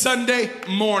this Sunday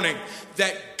morning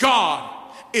that God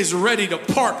is ready to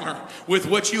partner with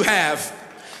what you have.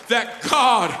 That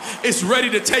God is ready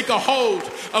to take a hold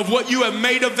of what you have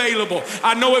made available.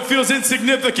 I know it feels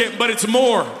insignificant, but it's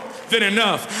more than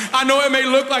enough. I know it may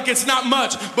look like it's not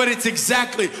much, but it's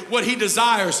exactly what he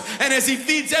desires. And as he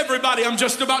feeds everybody, I'm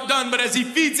just about done, but as he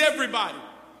feeds everybody,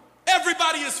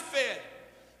 everybody is fed.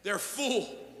 They're full.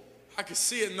 I can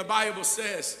see it, and the Bible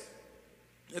says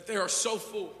that they are so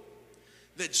full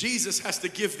that Jesus has to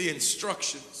give the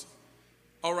instructions.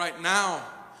 All right, now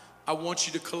I want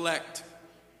you to collect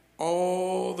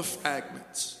all the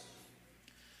fragments.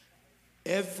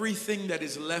 Everything that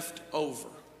is left over,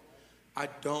 I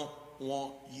don't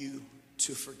want you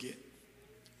to forget.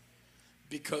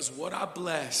 Because what I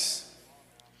bless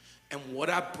and what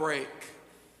I break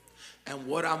and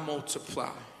what I multiply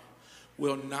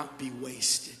will not be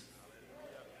wasted.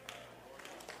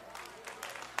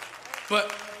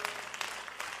 But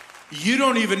you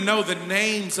don't even know the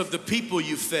names of the people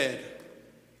you fed.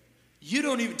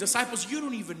 Disciples, you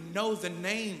don't even know the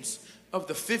names of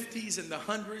the 50s and the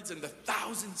 100s and the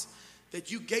thousands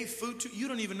that you gave food to. You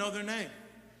don't even know their name.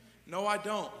 No, I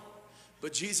don't.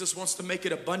 But Jesus wants to make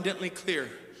it abundantly clear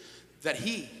that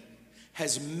he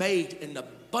has made an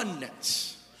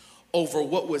abundance over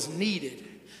what was needed,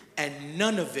 and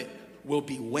none of it will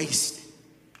be wasted.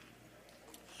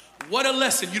 What a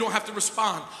lesson. You don't have to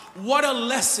respond. What a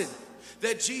lesson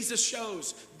that Jesus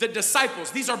shows the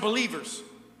disciples. These are believers,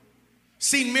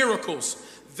 seen miracles.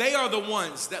 They are the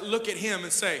ones that look at him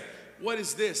and say, what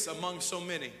is this among so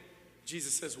many?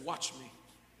 Jesus says, watch me.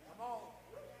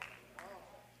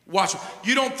 Watch.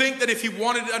 You don't think that if he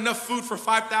wanted enough food for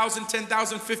 5,000,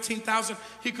 10,000, 15,000,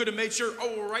 he could have made sure,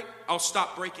 oh, all right, I'll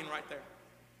stop breaking right there.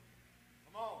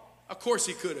 Of course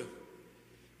he could have.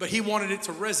 But he wanted it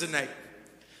to resonate.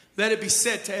 Let it be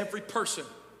said to every person.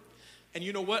 And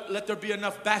you know what? Let there be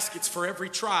enough baskets for every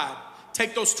tribe.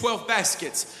 Take those 12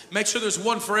 baskets. Make sure there's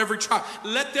one for every tribe.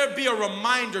 Let there be a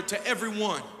reminder to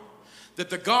everyone that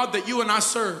the God that you and I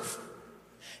serve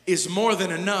is more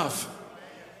than enough.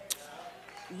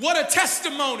 What a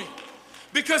testimony.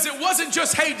 Because it wasn't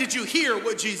just, hey, did you hear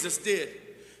what Jesus did?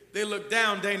 They looked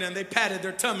down, Dana, and they patted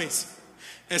their tummies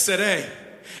and said, hey,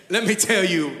 let me tell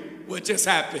you what just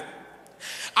happened.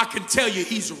 I can tell you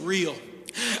he's real.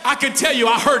 I can tell you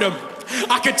I heard him.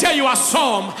 I can tell you I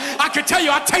saw him. I can tell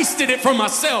you I tasted it for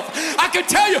myself. I can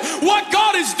tell you what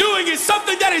God is doing is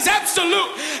something that is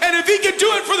absolute. And if he can do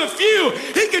it for the few,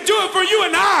 he can do it for you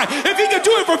and I. If he can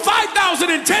do it for 5,000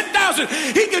 and 10,000,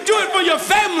 he can do it for your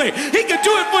family. He can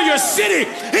do it for your city.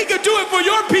 He can do it for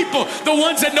your people, the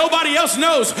ones that nobody else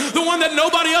knows, the one that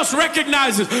nobody else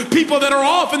recognizes, people that are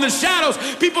off in the shadows,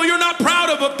 people you're not proud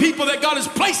of, but people that God has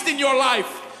placed in your life.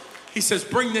 He says,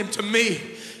 bring them to me.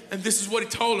 And this is what he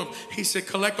told him. He said,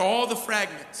 collect all the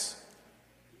fragments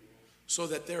so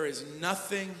that there is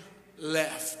nothing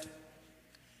left.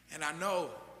 And I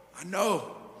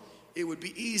know it would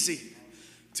be easy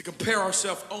to compare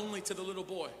ourselves only to the little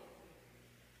boy.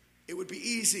 It would be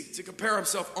easy to compare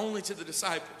ourselves only to the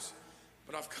disciples.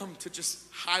 But I've come to just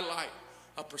highlight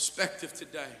a perspective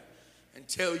today and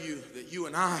tell you that you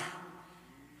and I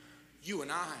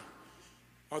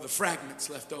are the fragments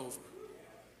left over.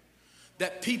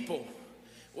 That people,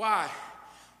 why?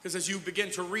 Because as you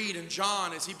begin to read in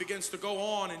John, as he begins to go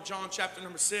on in John chapter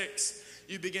number 6,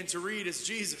 you begin to read as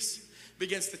Jesus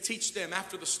begins to teach them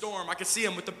after the storm. I can see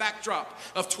him with the backdrop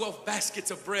of 12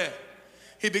 baskets of bread.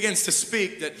 He begins to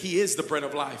speak that he is the bread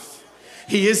of life.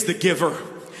 He is the giver.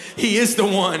 He is the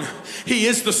one. He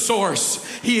is the source.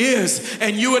 He is.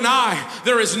 And you and I,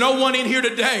 there is no one in here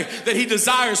today that he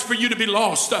desires for you to be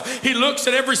lost. He looks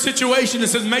at every situation and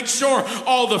says, make sure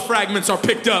all the fragments are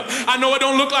picked up. I know it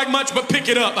don't look like much, but pick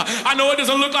it up. I know it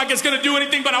doesn't look like it's going to do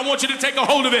anything, but I want you to take a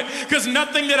hold of it, because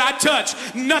nothing that I touch,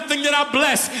 nothing that I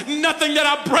bless, nothing that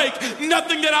I break,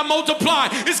 nothing that I multiply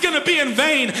is going to be in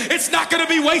vain. It's not going to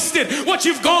be wasted. What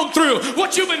you've gone through,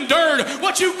 what you've endured,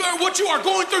 what you are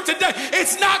going through today,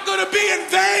 it's not going to be in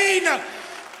vain.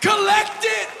 Collect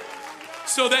it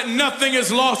so that nothing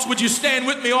is lost. Would you stand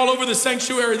with me all over the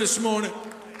sanctuary this morning?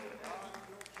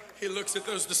 He looks at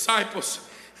those disciples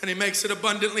and he makes it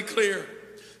abundantly clear.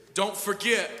 Don't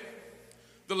forget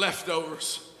the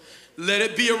leftovers. Let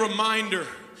it be a reminder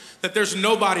that there's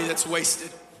nobody that's wasted.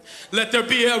 Let there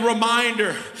be a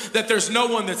reminder that there's no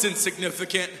one that's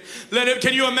insignificant.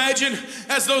 Can you imagine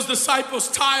as those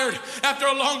disciples, tired after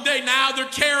a long day, now they're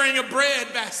carrying a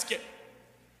bread basket,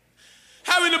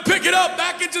 having to pick it up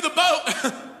back into the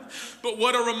boat. But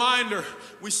what a reminder.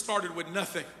 We started with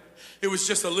nothing. It was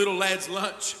just a little lad's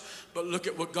lunch. But look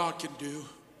at what God can do.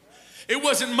 It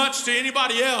wasn't much to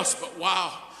anybody else, but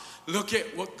wow, look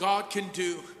at what God can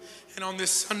do. And on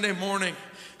this Sunday morning,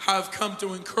 I've come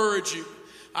to encourage you.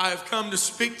 I have come to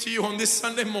speak to you on this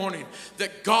Sunday morning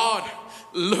that God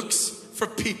looks for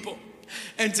people.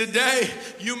 And today,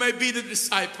 you may be the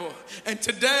disciple. And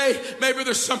today, maybe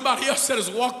there's somebody else that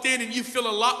has walked in and you feel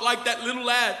a lot like that little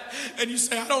lad. And you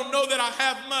say, I don't know that I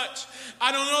have much.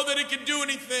 I don't know that it can do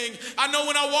anything. I know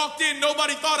when I walked in,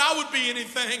 nobody thought I would be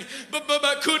anything. But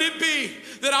could it be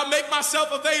that I make myself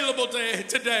available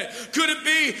today? Could it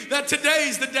be that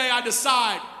today's the day I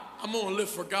decide I'm going to live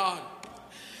for God?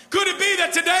 Could it be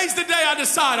that today's the day I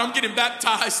decide I'm getting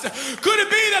baptized? Could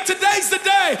it be that today's the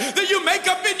day that you make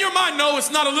up in your mind, no, it's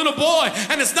not a little boy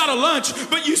and it's not a lunch,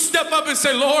 but you step up and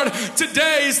say, Lord,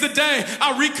 today is the day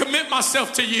I recommit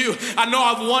myself to you. I know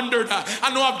I've wandered.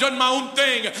 I know I've done my own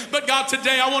thing, but God,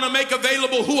 today I want to make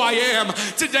available who I am.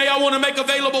 Today I want to make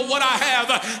available what I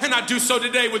have, and I do so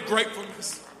today with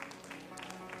gratefulness.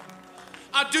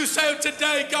 I do so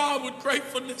today, God, with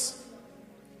gratefulness.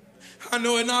 I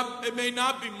know it may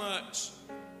not be much.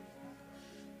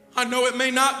 I know it may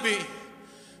not be,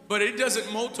 but it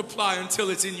doesn't multiply until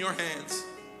it's in your hands.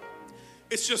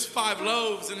 It's just 5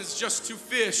 loaves and it's just 2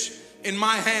 fish in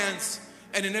my hands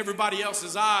and in everybody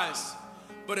else's eyes.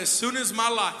 But as soon as my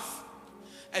life,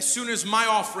 as soon as my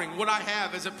offering, what I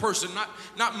have as a person,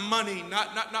 not money,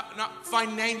 not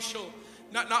financial,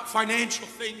 not financial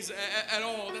things at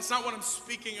all. That's not what I'm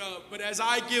speaking of. But as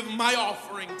I give my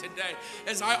offering today,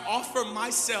 as I offer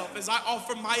myself, as I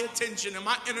offer my attention and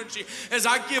my energy, as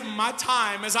I give my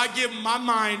time, as I give my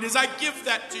mind, as I give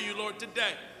that to you, Lord,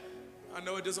 today, I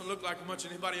know it doesn't look like much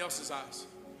in anybody else's eyes,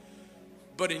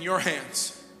 but in your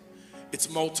hands, it's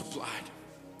multiplied.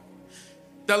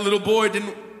 That little boy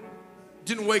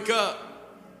didn't wake up,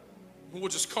 we'll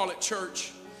just call it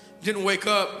church, didn't wake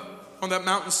up on that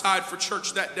mountainside for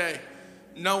church that day,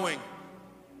 knowing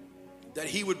that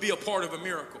he would be a part of a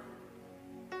miracle.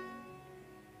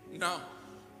 No,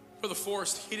 Brother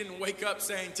Forrest, he didn't wake up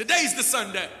saying, today's the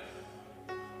Sunday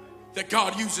that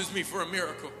God uses me for a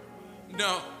miracle.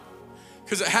 No,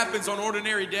 because it happens on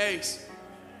ordinary days.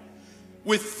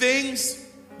 With things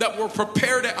that were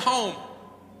prepared at home,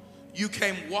 you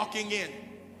came walking in.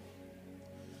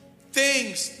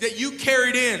 Things that you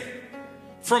carried in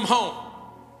from home.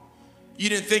 You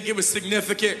didn't think it was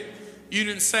significant. You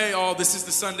didn't say, oh, this is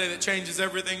the Sunday that changes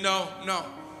everything. No.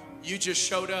 You just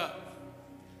showed up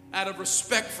out of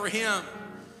respect for him,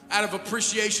 out of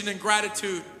appreciation and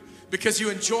gratitude, because you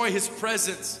enjoy his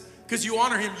presence, because you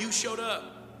honor him. You showed up.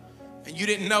 And you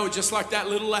didn't know, just like that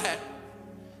little lad,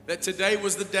 that today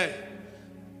was the day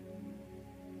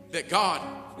that God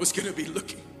was going to be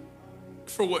looking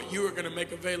for what you were going to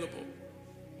make available.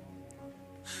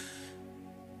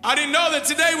 I didn't know that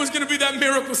today was going to be that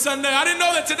miracle Sunday. I didn't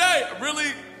know that today,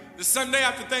 really, the Sunday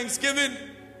after Thanksgiving,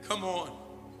 come on.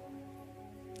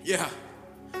 Yeah.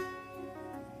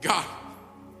 God,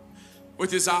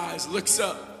 with his eyes, looks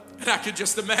up, and I could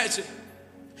just imagine,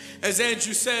 as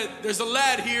Andrew said, there's a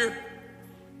lad here.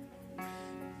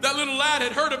 That little lad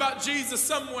had heard about Jesus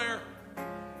somewhere,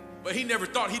 but he never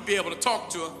thought he'd be able to talk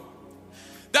to him.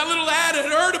 That little lad had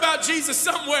heard about Jesus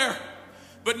somewhere,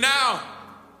 but now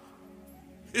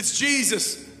it's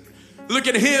Jesus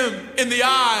looking him in the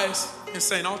eyes and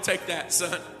saying, I'll take that,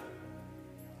 son.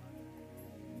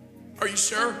 Are you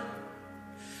sure?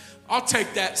 I'll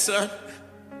take that, son.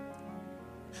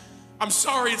 I'm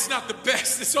sorry it's not the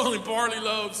best. It's only barley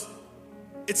loaves.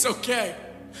 It's okay.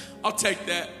 I'll take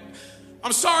that.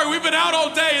 I'm sorry we've been out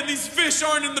all day and these fish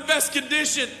aren't in the best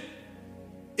condition.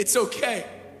 It's okay.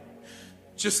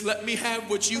 Just let me have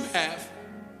what you have.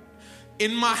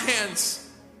 In my hands,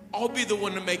 I'll be the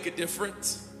one to make a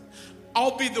difference.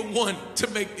 I'll be the one to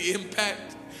make the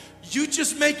impact. You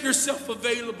just make yourself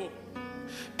available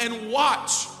and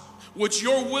watch what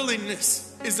your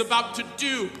willingness is about to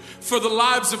do for the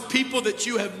lives of people that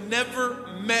you have never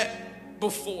met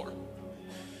before.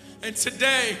 And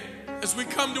today, as we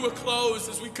come to a close,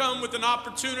 as we come with an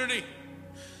opportunity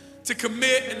to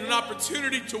commit and an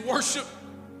opportunity to worship,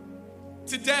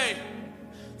 today,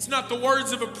 it's not the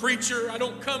words of a preacher. I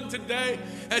don't come today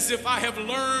as if I have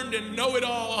learned and know it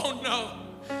all. Oh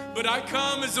no. But I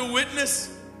come as a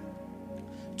witness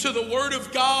to the Word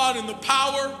of God and the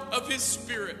power of His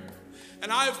Spirit.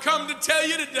 And I have come to tell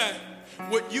you today,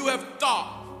 what you have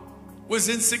thought was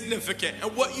insignificant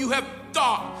and what you have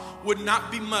thought would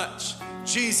not be much,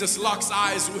 Jesus locks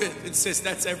eyes with and says,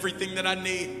 that's everything that I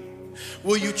need.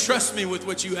 Will you trust me with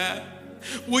what you have?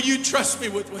 Will you trust me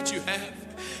with what you have?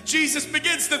 Jesus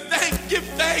begins to give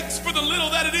thanks for the little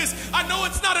that it is. I know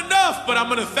it's not enough, but I'm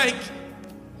going to thank you.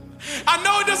 I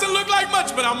know it doesn't look like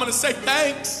much, but I'm going to say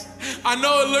thanks. I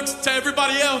know it looks to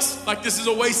everybody else like this is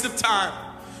a waste of time,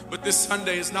 but this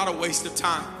Sunday is not a waste of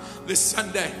time. This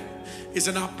Sunday is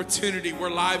an opportunity where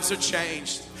lives are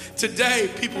changed. Today,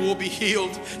 people will be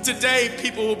healed. Today,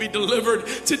 people will be delivered.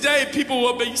 Today, people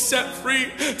will be set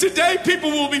free. Today, people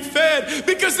will be fed,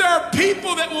 because there are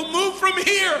people that will move from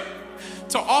here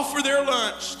to offer their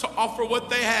lunch, to offer what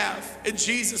they have. And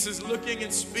Jesus is looking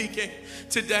and speaking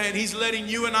today, and He's letting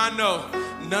you and I know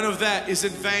none of that is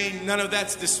in vain. None of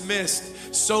that's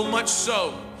dismissed. So much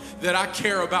so that I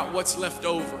care about what's left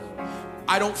over.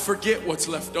 I don't forget what's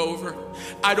left over.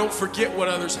 I don't forget what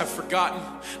others have forgotten.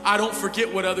 I don't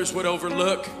forget what others would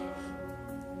overlook.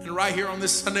 And right here on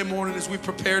this Sunday morning, as we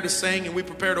prepare to sing and we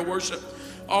prepare to worship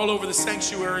all over the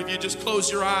sanctuary, if you just close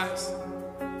your eyes.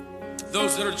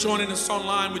 Those that are joining us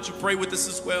online, would you pray with us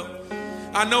as well?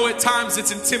 I know at times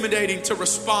it's intimidating to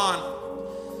respond.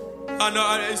 I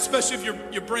know, especially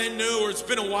if you're brand new or it's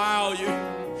been a while,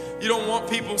 you don't want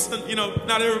people,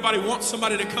 not everybody wants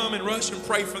somebody to come and rush and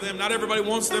pray for them. Not everybody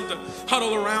wants them to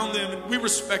huddle around them, and we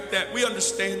respect that. We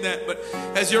understand that. But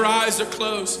as your eyes are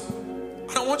closed,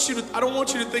 I don't want you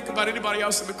to think about anybody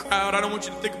else in the crowd. I don't want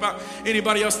you to think about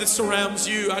anybody else that surrounds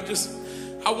you.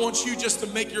 I want you just to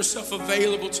make yourself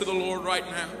available to the Lord right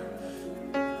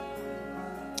now.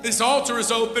 This altar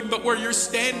is open, but where you're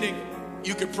standing,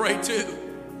 you can pray too.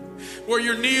 Where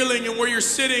you're kneeling and where you're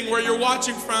sitting, where you're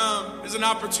watching from, is an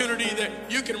opportunity that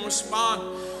you can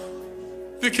respond.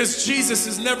 Because Jesus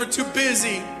is never too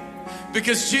busy.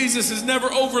 Because Jesus is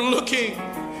never overlooking.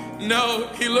 No,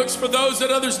 He looks for those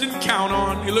that others didn't count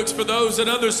on. He looks for those that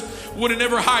others would have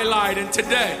never highlighted. And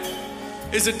today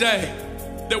is a day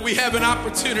that we have an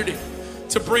opportunity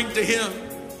to bring to Him.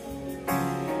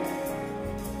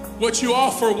 What you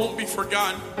offer won't be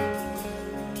forgotten.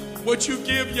 What you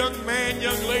give, young man,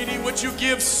 young lady, what you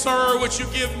give, sir, what you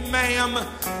give, ma'am,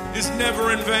 is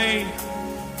never in vain.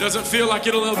 Doesn't feel like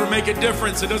it'll ever make a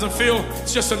difference. It doesn't feel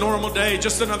it's just a normal day,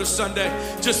 just another Sunday,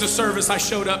 just a service I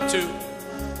showed up to.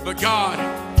 But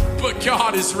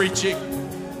God is reaching.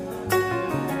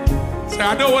 Say,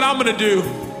 I know what I'm going to do,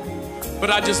 but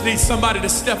I just need somebody to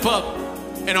step up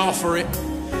and offer it.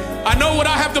 I know what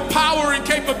I have the power and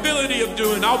capability of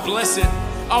doing. I'll bless it.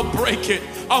 I'll break it.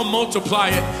 I'll multiply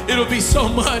it. It'll be so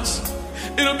much.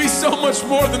 It'll be so much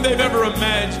more than they've ever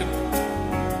imagined.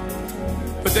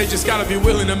 But they just got to be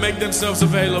willing to make themselves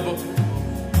available.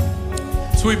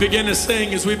 As we begin to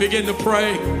sing, as we begin to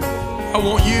pray, I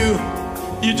want you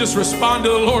just respond to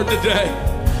the Lord today.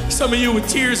 Some of you with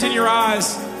tears in your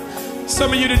eyes.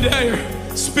 Some of you today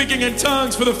are speaking in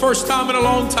tongues for the first time in a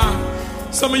long time.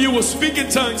 Some of you will speak in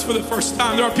tongues for the first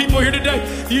time. There are people here today,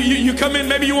 you come in,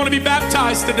 maybe you want to be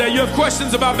baptized today. You have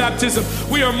questions about baptism.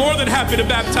 We are more than happy to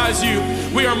baptize you.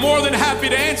 We are more than happy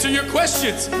to answer your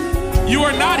questions. You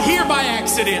are not here by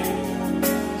accident.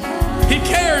 He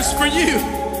cares for you.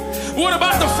 What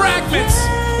about the fragments?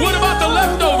 What about the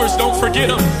leftovers? Don't forget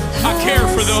them. I care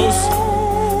for those.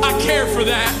 I care for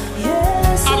that.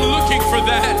 I'm looking for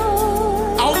that.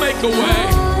 I'll make a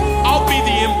way. I'll be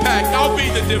the impact. I'll be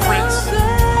the difference.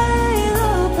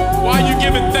 Why are you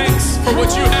giving thanks for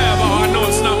what you have? Oh, I know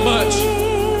it's not much.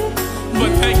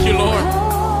 But thank you, Lord,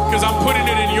 because I'm putting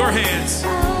it in your hands.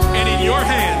 And in your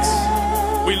hands,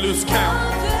 we lose count.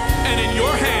 And in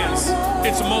your hands,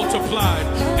 it's multiplied.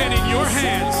 And in your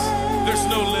hands, there's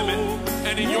no limit.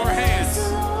 And in your hands,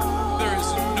 there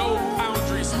is no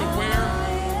boundaries to where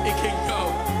it can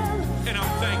go. And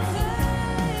I'm thankful.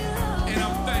 And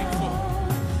I'm thankful.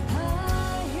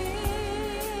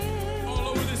 All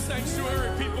over this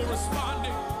sanctuary, people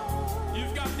responding.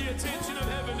 You've got the attention of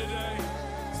heaven today.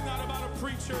 It's not about a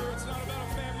preacher. It's not